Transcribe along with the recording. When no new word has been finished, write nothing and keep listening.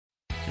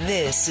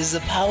This is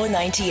a Power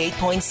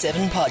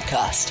 98.7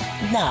 podcast.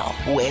 Now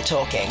we're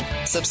talking.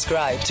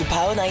 Subscribe to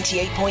Power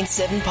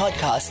 98.7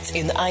 podcasts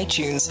in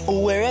iTunes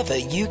or wherever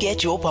you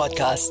get your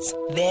podcasts.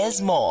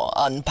 There's more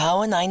on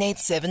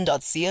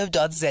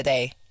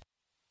power987.co.za.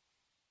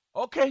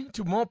 Okay,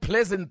 to more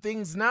pleasant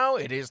things now.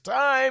 It is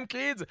time,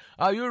 kids.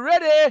 Are you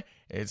ready?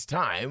 It's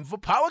time for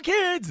Power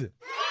Kids.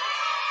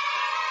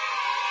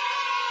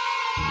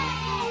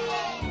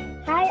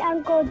 Hi,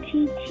 Uncle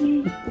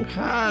Titi.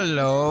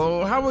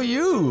 Hello, how are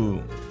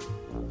you?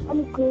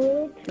 I'm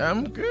good.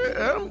 I'm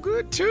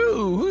good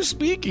too. Who's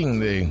speaking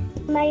there?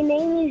 My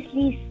name is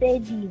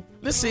Lesedi.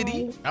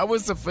 Lesedi, how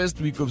was the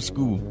first week of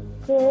school?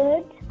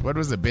 Good. What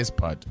was the best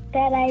part?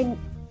 That I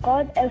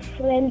got a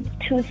friend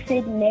to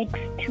sit next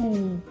to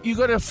me. You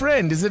got a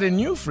friend? Is it a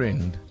new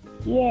friend?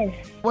 Yes.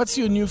 What's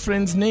your new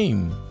friend's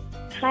name?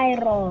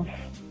 Kairos.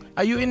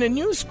 Are you in a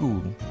new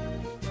school?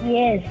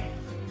 Yes.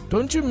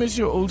 Don't you miss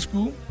your old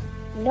school?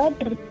 Not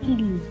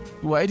really.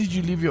 Why did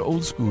you leave your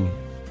old school?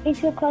 It's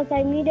because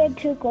I needed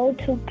to go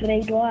to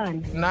grade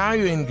 1. Now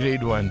you're in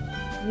grade 1.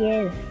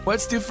 Yes.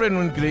 What's different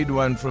in grade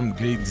 1 from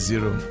grade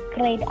 0?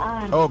 Grade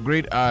R. Oh,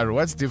 grade R.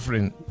 What's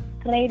different?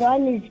 Grade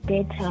 1 is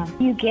better.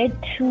 You get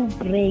 2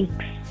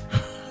 breaks.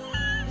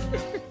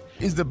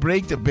 Is the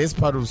break the best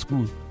part of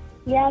school?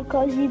 Yeah,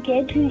 because you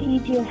get to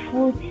eat your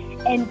food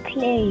and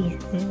play.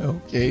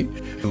 Okay.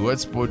 What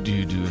sport do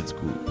you do at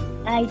school?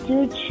 I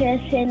do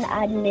chess and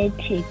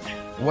athletics.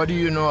 What do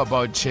you know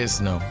about chess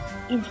now?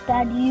 Is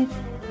that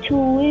to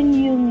win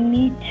you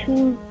need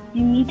to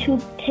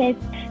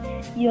protect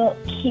your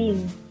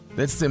king.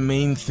 That's the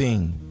main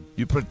thing.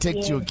 You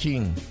protect your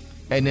king.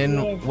 And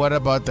then what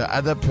about the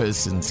other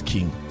person's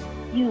king?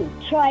 You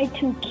try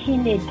to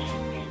kill it.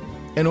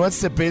 And what's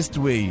the best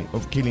way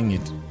of killing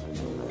it?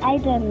 I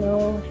don't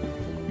know.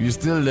 You're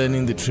still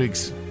learning the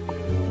tricks.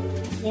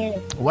 Yes.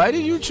 Why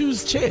did you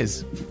choose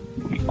chess?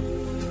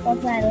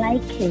 Because I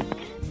like it.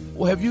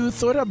 Have you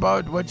thought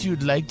about what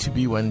you'd like to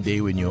be one day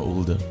when you're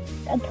older?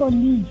 A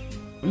police.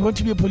 You want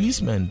to be a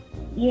policeman?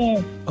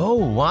 Yes. Oh,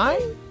 why?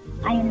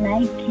 I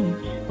like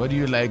it. What do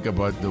you like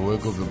about the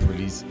work of the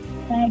police?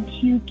 That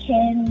you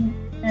can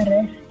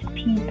arrest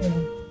people.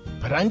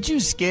 But aren't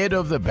you scared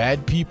of the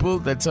bad people?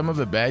 That some of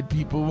the bad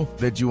people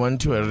that you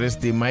want to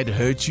arrest, they might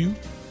hurt you?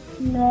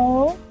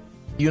 No.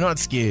 You're not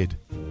scared?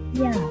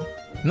 Yeah.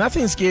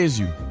 Nothing scares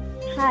you?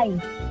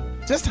 Height.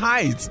 Just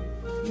heights?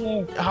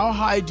 Yes. How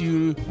high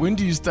when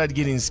do you start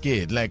getting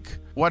scared? Like,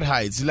 what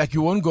heights? Like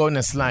you won't go on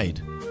a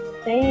slide?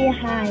 Very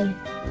high.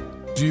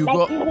 Do you like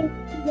go? Even if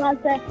it was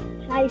a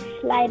high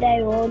slide,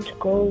 I won't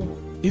go.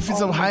 If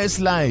it's a high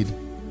slide?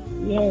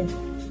 Yes.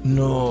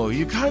 No,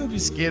 you can't be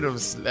scared of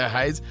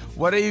heights.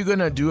 What are you going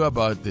to do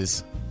about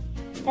this?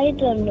 I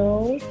don't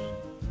know.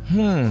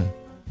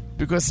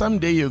 Because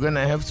someday you're going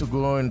to have to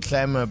go and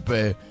climb up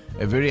a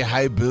very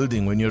high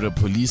building when you're a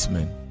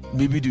policeman.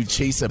 Maybe to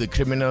chase up the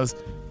criminals.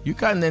 You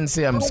can't then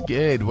say, I'm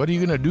scared. What are you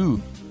going to do?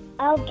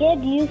 I'll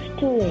get used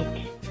to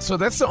it. So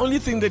that's the only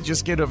thing that you're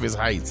scared of is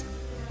heights?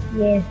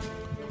 Yes.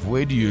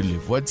 Where do you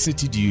live? What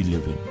city do you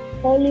live in?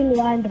 All in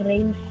one,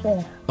 Reims.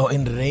 Oh,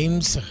 in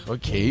Reims.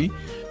 Okay.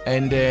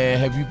 And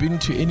have you been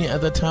to any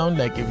other town?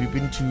 Like, have you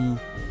been to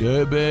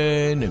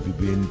Durban? Have you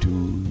been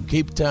to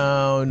Cape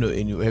Town? Or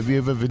have you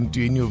ever been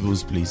to any of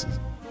those places?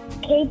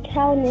 Cape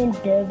Town and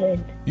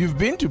Durban. You've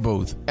been to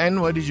both.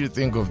 And what did you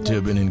think of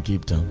Durban and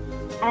Cape Town?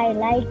 I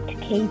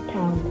liked Cape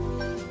Town.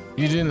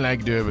 You didn't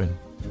like Durban?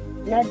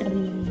 Not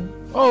really.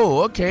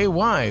 Oh, okay.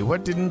 Why?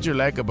 What didn't you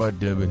like about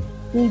Durban?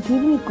 We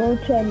didn't go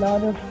to a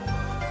lot of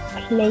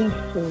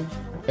places.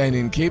 And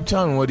in Cape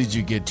Town, what did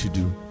you get to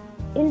do?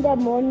 In the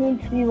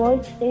mornings, we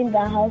won't stay in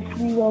the house.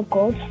 We will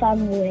go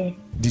somewhere.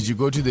 Did you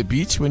go to the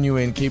beach when you were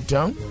in Cape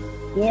Town?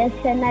 Yes,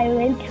 and I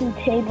went to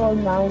Table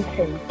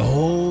Mountain.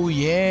 Oh,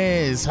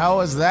 yes. How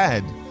was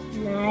that?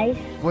 Nice.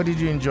 What did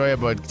you enjoy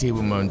about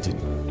Table Mountain?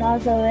 That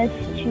was the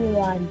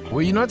restaurant.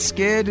 Were you not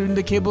scared in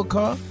the cable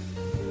car?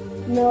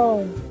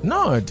 No.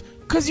 Not?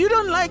 Because you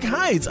don't like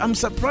heights. I'm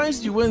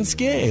surprised you weren't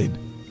scared.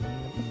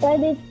 But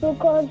it's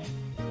because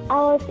I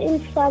was in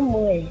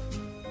somewhere.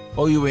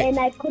 Oh, you were... And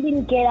I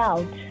couldn't get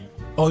out.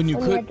 Oh, and you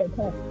Only could... at the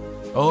top.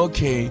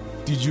 Okay.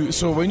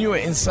 So when you were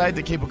inside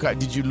the cable car,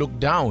 did you look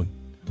down?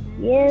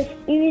 Yes,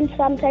 even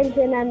sometimes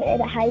when I'm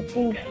at high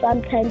things,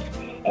 sometimes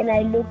and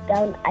I look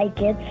down, I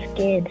get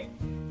scared.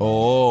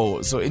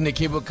 Oh, so in the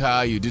cable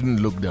car, you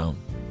didn't look down?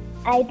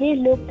 I did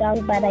look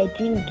down, but I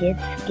didn't get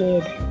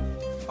scared.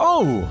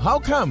 Oh, how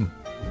come?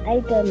 I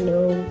don't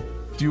know.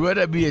 Do you want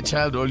to be a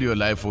child all your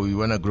life or you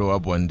want to grow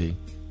up one day?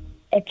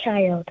 A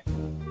child.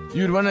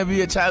 You'd want to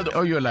be a child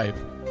all your life?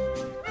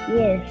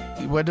 Yes.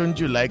 What don't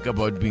you like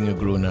about being a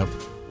grown-up?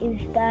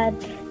 Is that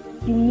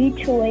you need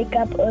to wake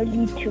up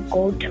early to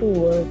go to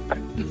work.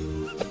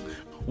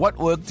 What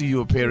work do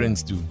your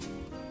parents do?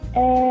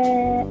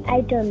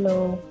 I don't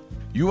know.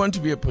 You want to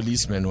be a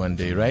policeman one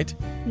day, right?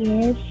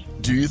 Yes.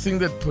 Do you think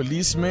that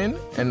policemen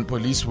and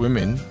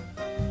policewomen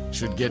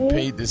should get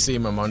paid the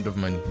same amount of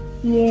money?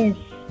 Yes.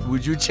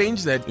 Would you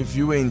change that if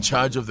you were in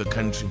charge of the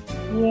country?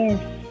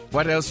 Yes.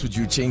 What else would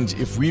you change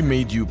if we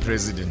made you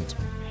president?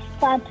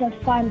 Start a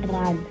fun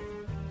run.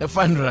 A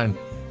fun run.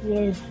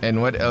 Yes.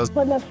 And what else?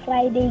 On a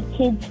Friday,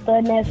 kids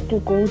don't have to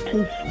go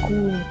to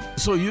school.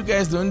 So you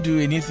guys don't do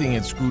anything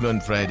at school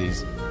on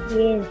Fridays?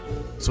 Yes.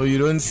 So you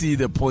don't see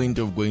the point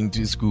of going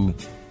to school?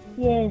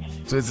 Yes.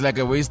 So it's like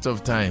a waste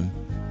of time?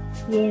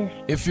 Yes.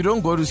 If you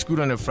don't go to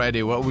school on a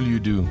Friday, what will you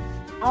do?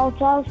 I'll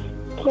just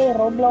play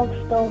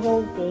Roblox the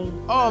whole day.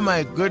 Oh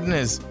my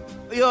goodness.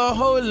 Your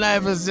whole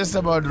life is just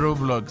about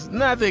Roblox.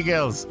 Nothing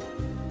else.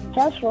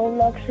 Just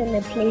Roblox and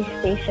a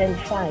PlayStation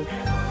 5.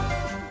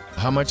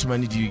 How much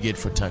money do you get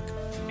for tuck?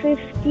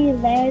 50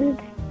 rand.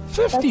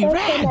 50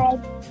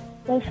 rand?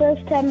 The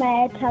first time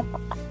I had tuck,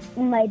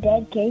 my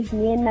dad gave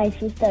me and my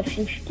sister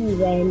 50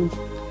 rand.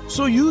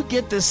 So you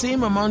get the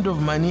same amount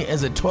of money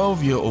as a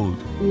 12-year-old?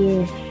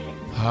 Yes.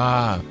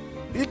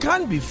 It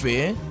can't be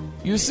fair.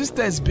 Your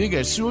sister is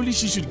bigger. Surely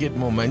she should get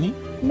more money.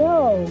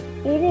 No,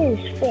 it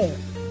is fair.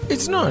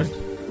 It's not.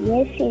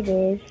 Yes, it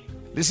is.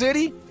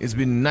 Lesedi, it's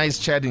been nice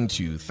chatting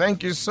to you.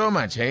 Thank you so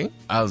much, hey?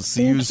 I'll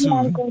see you soon.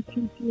 Uncle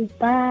Titi.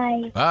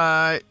 Bye.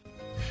 Bye.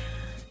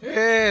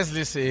 Yes,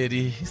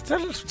 Lesedi. He's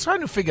still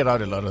trying to figure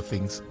out a lot of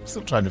things.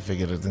 Still trying to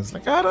figure out things.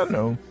 Like, I don't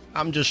know.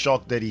 I'm just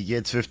shocked that he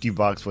gets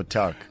 $50 for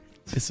tuck.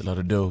 It's a lot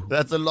of dough.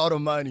 That's a lot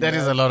of money. That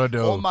is a lot of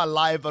dough. All my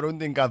life, I don't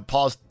think I've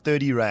passed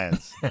 30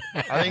 rands.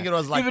 I think it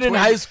was like even in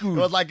high school.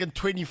 It was like in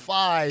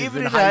 25 Even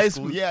in in high high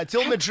school. school. Yeah,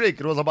 till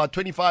matric, it was about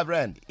 25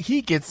 rand.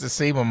 He gets the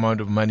same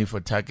amount of money for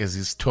tuck as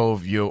his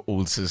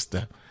 12-year-old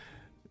sister.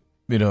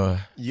 You know,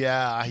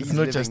 Yeah, he's it's not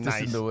living justice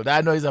nice. in the world.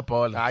 I know he's a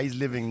baller. He's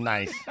living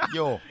nice.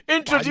 Yo,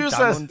 Introduce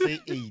us.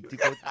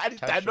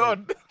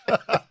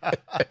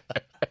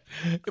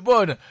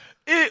 Bona,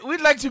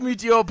 we'd like to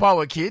meet your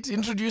power kid.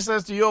 Introduce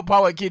us to your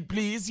power kid,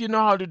 please. You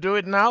know how to do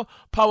it now.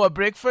 Power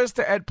breakfast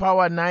at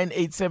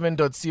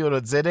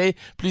power987.co.za.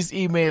 Please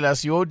email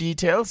us your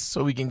details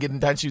so we can get in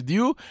touch with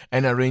you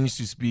and arrange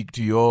to speak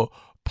to your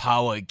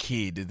power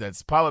kid.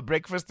 That's power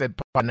breakfast at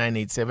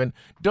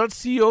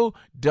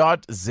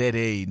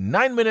power987.co.za.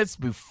 9 minutes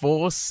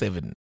before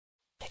 7.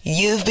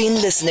 You've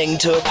been listening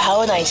to a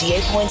Power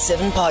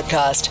 98.7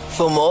 podcast.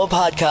 For more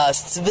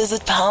podcasts, visit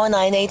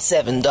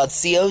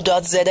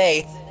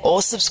power987.co.za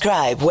or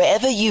subscribe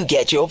wherever you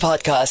get your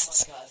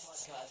podcasts.